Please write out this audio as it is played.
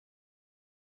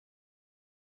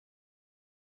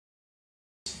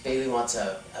Bailey wants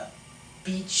a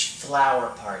beach flower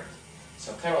party.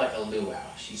 So kind of like a luau.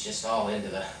 She's just all into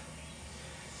the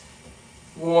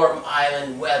warm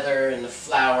island weather and the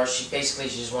flowers. She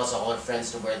just wants all her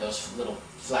friends to wear those little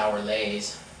flower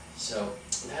leis. So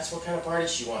that's what kind of party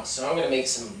she wants. So I'm going to make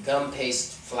some gum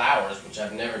paste flowers, which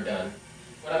I've never done.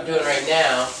 What I'm doing right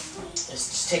now is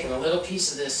just taking a little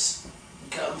piece of this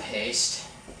gum paste,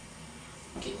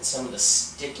 getting some of the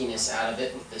stickiness out of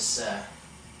it with this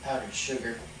powdered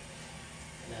sugar.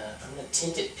 And I'm going to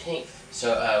tint it pink.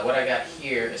 So what I got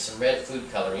here is some red food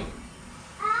coloring.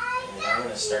 And I'm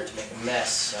going to start to make a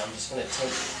mess. So I'm just going to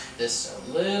tint this a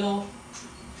little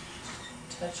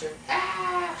touch of,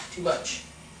 too much.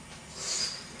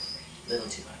 A little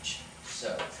too much.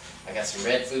 So I got some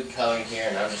red food coloring here,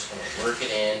 and I'm just going to work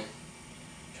it in.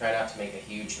 Try not to make a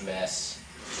huge mess.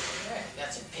 Alright,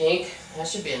 got some pink. That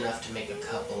should be enough to make a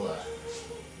couple of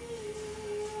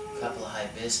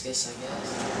hibiscus, I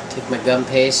guess. Take my gum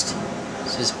paste.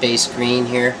 This is base green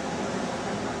here.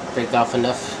 Break off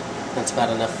enough. That's about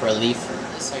enough for a leaf.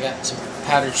 I got some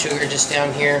powdered sugar just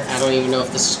down here. I don't even know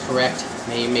if this is correct.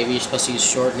 Maybe you're supposed to use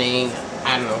shortening.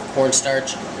 I don't know,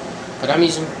 cornstarch. But I'm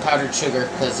using powdered sugar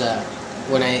because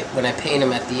when I paint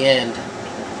them at the end,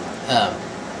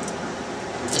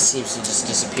 this seems to just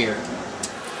disappear.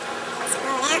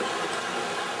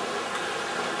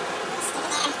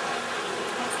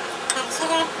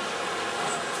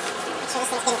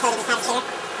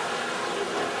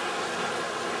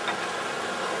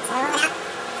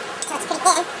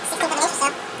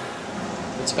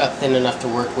 It's about thin enough to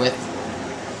work with.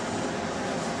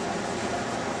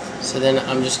 So then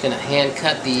I'm just going to hand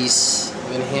cut these. I'm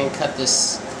going to hand cut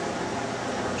this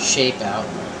shape out.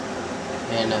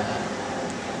 And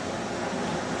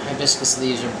hibiscus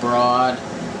leaves are broad,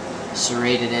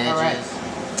 serrated edges. Alright.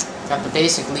 Got the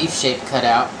basic leaf shape cut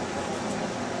out.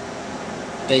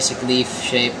 Basic leaf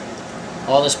shape.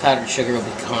 All this powdered sugar will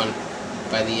be gone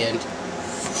by the end.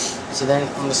 So then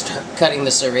I'm going to start cutting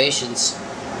the serrations.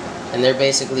 And they're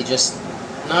basically just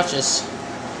notches.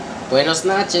 Buenos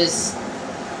noches. You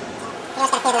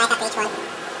just gotta clear the life after each one. You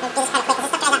do this kind of quick, because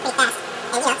this stuff dries out pretty fast.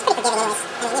 And you know, it's pretty forgiving anyways.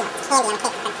 I mean, you know, it's handy on a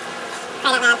cake, but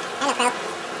crying out loud, I'm a pro.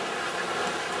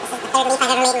 This is the third leaf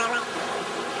I've ever made in my life.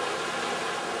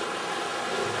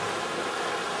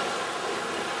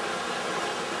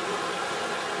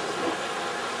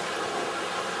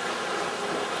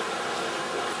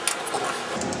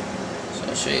 So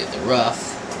I'll show you the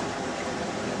rough.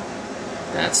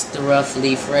 That's the rough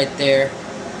leaf right there.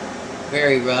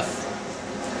 Very rough.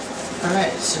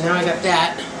 Alright, so now I got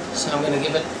that. So I'm going to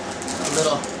give it a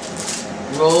little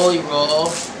roll.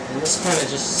 And this kind of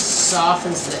just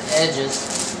softens the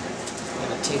edges. I'm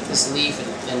going to take this leaf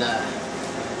and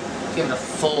give it a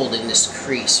fold in this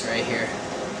crease right here.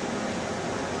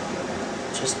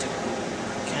 Just to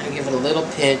kind of give it a little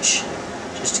pinch.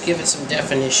 Just to give it some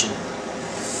definition.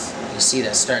 You see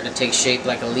that's starting to take shape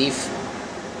like a leaf.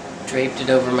 Draped it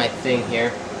over my thing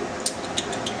here.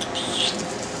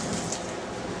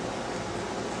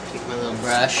 Take my little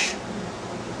brush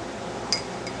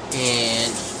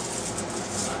and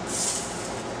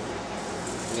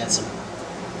I got some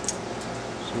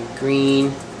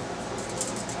green.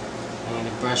 I'm going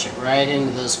to brush it right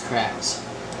into those cracks.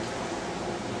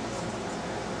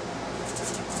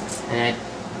 And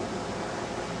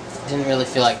I didn't really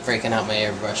feel like breaking out my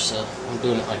airbrush, so I'm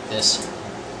doing it like this.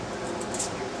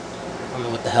 I don't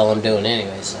know what the hell I'm doing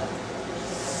anyway, so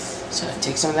I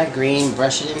take some of that green,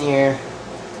 brush it in here.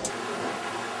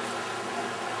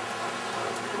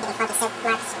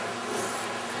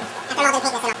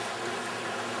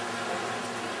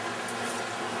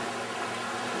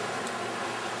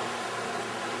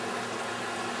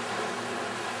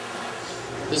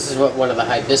 This is what one of the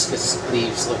hibiscus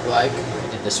leaves look like.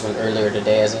 I did this one earlier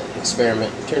today as an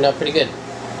experiment. It turned out pretty good.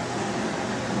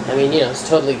 I mean, you know, it's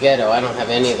totally ghetto. I don't have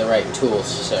any of the right tools,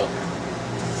 so,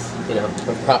 you know,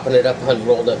 I'm propping it up on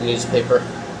rolled up newspaper.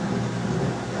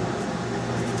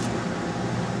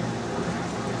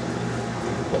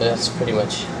 But that's pretty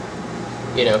much,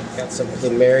 you know, got some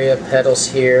plumeria petals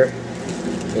here.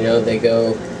 You know, they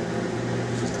go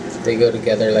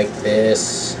together like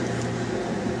this.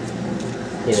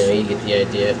 You know, you get the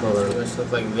idea. Hold on, let's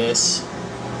look like this.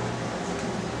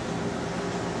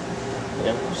 You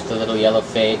know, just a little yellow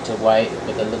fade to white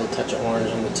with a little touch of orange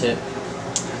on the tip.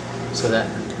 So that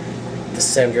the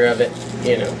center of it,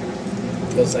 you know,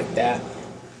 goes like that.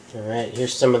 Alright,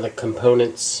 here's some of the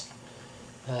components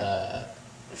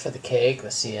for the cake.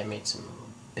 Let's see, I made some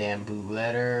bamboo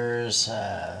letters.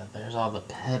 There's all the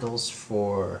petals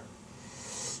for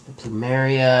the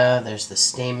plumeria. There's the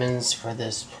stamens for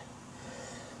this.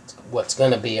 Let's go what's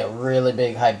going to be a really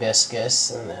big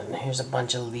hibiscus, and then here's a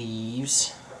bunch of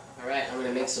leaves. Alright, I'm going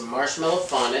to make some marshmallow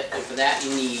fondant, and for that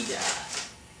you need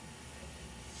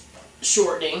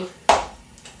shortening,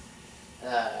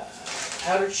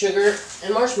 powdered sugar,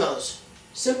 and marshmallows.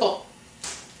 Simple.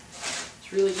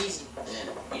 It's really easy. And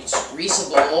you just grease a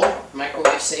bowl,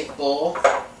 microwave safe bowl,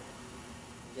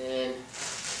 then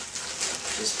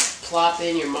just plop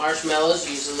in your marshmallows,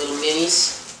 use the little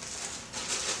minis.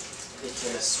 They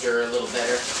kind of stir a little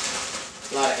better.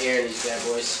 A lot of air in these bad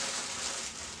boys.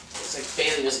 Looks like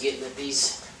Bailey was getting at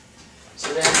these.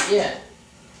 So then, yeah,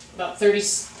 about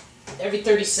every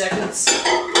 30 seconds,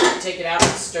 take it out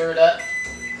and stir it up.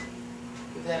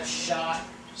 Give that a shot.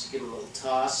 Just give it a little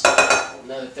toss.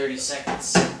 Another 30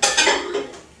 seconds.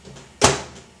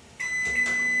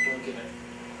 We'll give it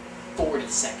 40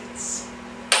 seconds.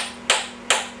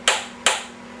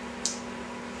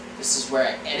 This is where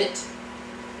I edit.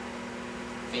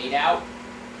 Fade out,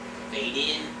 fade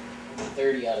in.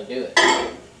 30 ought to do it.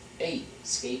 Hey,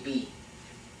 escapee.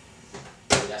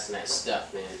 Ooh, that's nice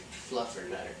stuff, man. Fluffer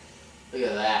nutter. Look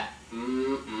at that.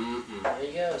 There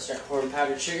you go. Start pouring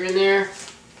powdered sugar in there.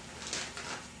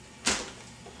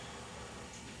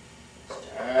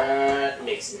 Start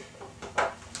mixing.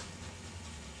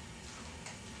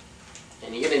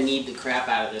 And you're gonna knead the crap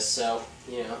out of this, so,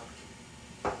 you know,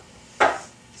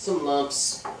 some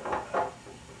lumps.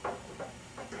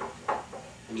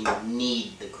 I mean,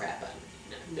 knead the crap out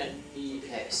of it.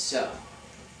 Okay, so,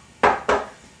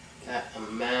 got a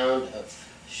mound of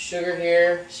sugar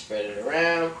here, spread it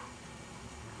around.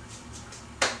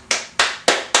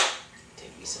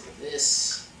 Take me some of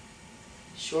this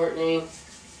shortening.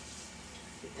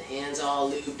 Get the hands all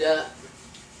lubed up.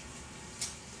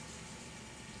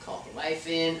 Call the wife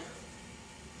in.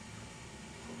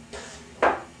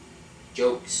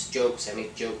 Jokes, I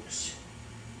make jokes.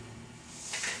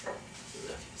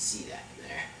 See that in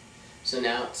there. So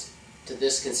now it's to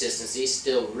this consistency,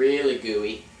 still really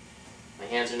gooey. My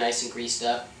hands are nice and greased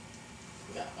up.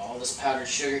 Got all this powdered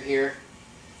sugar here.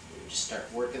 And just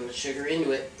start working the sugar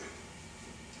into it.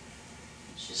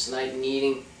 It's just like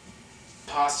kneading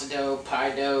pasta dough,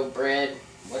 pie dough, bread,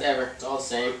 whatever. It's all the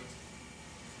same.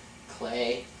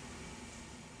 Clay.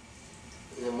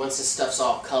 And then once the stuff's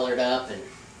all colored up and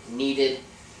kneaded,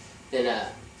 then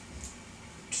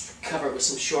cover it with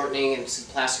some shortening and some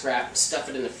plastic wrap and stuff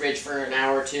it in the fridge for an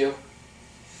hour or two.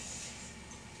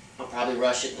 I'll probably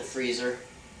rush it in the freezer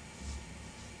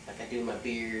like I do my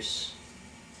beers.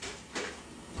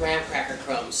 Graham cracker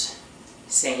crumbs.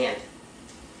 Sand.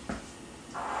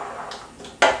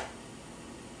 I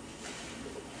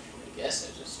guess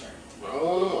I just start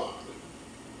throwing them on.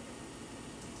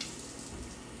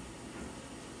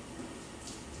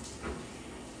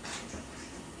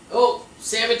 Oh!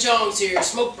 Sammy Chong's here,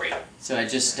 smoke break. So I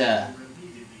just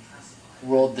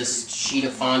rolled this sheet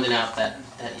of fondant out that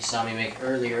you saw me make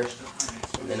earlier.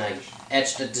 And then I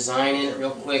etched a design in it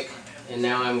real quick. And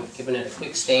now I'm giving it a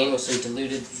quick stain with some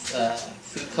diluted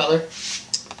food color.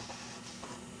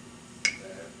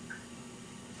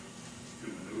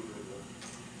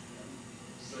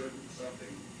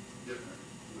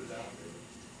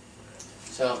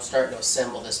 So I'm starting to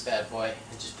assemble this bad boy.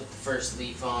 I just put the first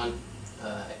leaf on.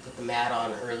 I put the mat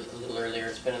on a little earlier.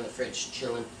 It's been in the fridge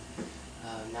chilling.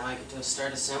 Now I get to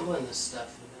start assembling this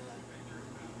stuff.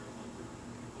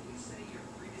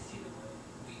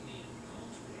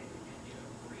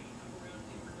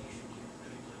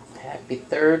 Happy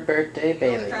 3rd birthday,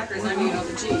 Bailey.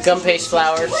 Gum paste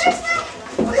flowers.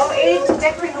 Oh, it's to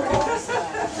decorate the walls.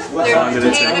 What time did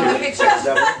it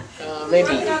take?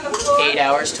 Maybe 8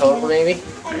 hours total, maybe.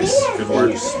 Nice. Good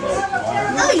work.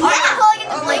 Oh yeah! Oh, I get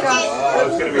the blanket. Oh,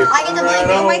 it's gonna be I get the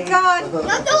blanket. Oh my god.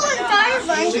 Not the one fire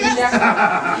blanket.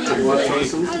 Do you want to try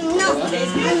some? No.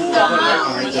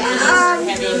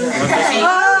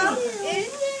 Heavy.